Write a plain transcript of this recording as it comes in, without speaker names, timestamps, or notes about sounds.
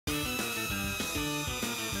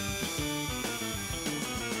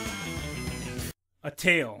A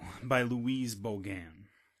Tale by Louise Bogan.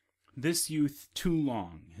 This youth too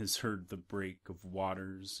long has heard the break of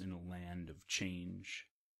waters in a land of change.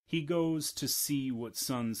 He goes to see what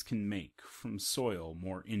sons can make from soil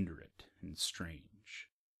more indurate and strange.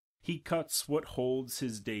 He cuts what holds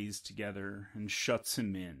his days together and shuts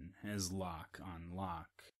him in as lock on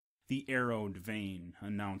lock, the arrowed vein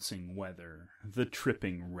announcing weather, the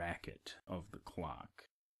tripping racket of the clock.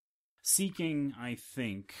 Seeking, I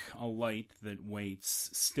think, a light that waits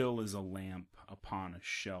still as a lamp upon a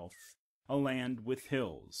shelf, a land with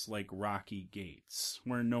hills like rocky gates,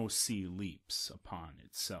 where no sea leaps upon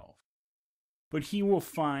itself. But he will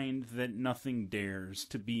find that nothing dares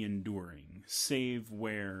to be enduring, save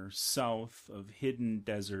where, south of hidden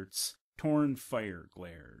deserts, torn fire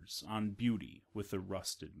glares on beauty with a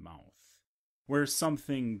rusted mouth, where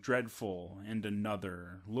something dreadful and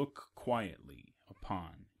another look quietly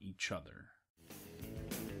upon each other.